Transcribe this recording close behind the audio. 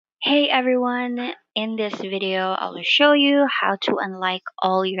Hey everyone, in this video I will show you how to unlike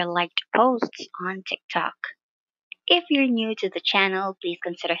all your liked posts on TikTok. If you're new to the channel, please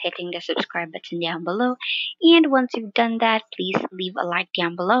consider hitting the subscribe button down below, and once you've done that, please leave a like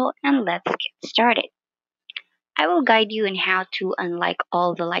down below and let's get started. I will guide you in how to unlike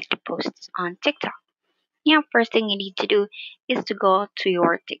all the liked posts on TikTok. Now, first thing you need to do is to go to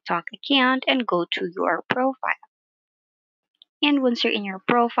your TikTok account and go to your profile. And once you're in your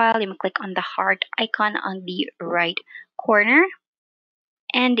profile, you may click on the heart icon on the right corner.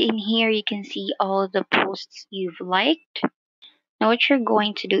 And in here, you can see all the posts you've liked. Now, what you're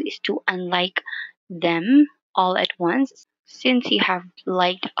going to do is to unlike them all at once since you have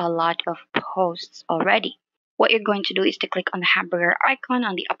liked a lot of posts already. What you're going to do is to click on the hamburger icon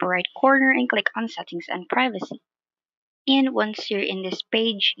on the upper right corner and click on settings and privacy. And once you're in this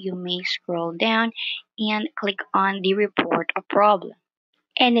page, you may scroll down and click on the report a problem.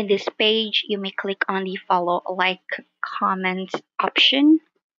 And in this page, you may click on the follow, like, comment option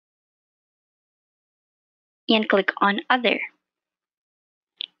and click on other.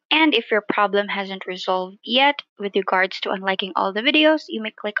 And if your problem hasn't resolved yet with regards to unliking all the videos, you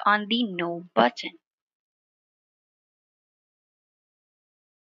may click on the no button.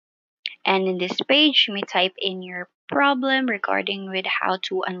 And in this page, you may type in your problem regarding with how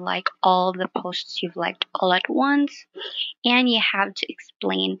to unlike all the posts you've liked all at once. And you have to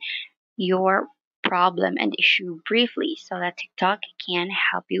explain your problem and issue briefly so that TikTok can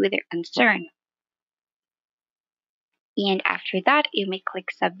help you with your concern. And after that, you may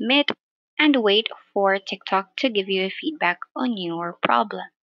click submit and wait for TikTok to give you a feedback on your problem.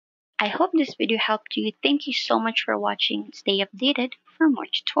 I hope this video helped you. Thank you so much for watching. Stay updated for more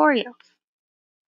tutorials.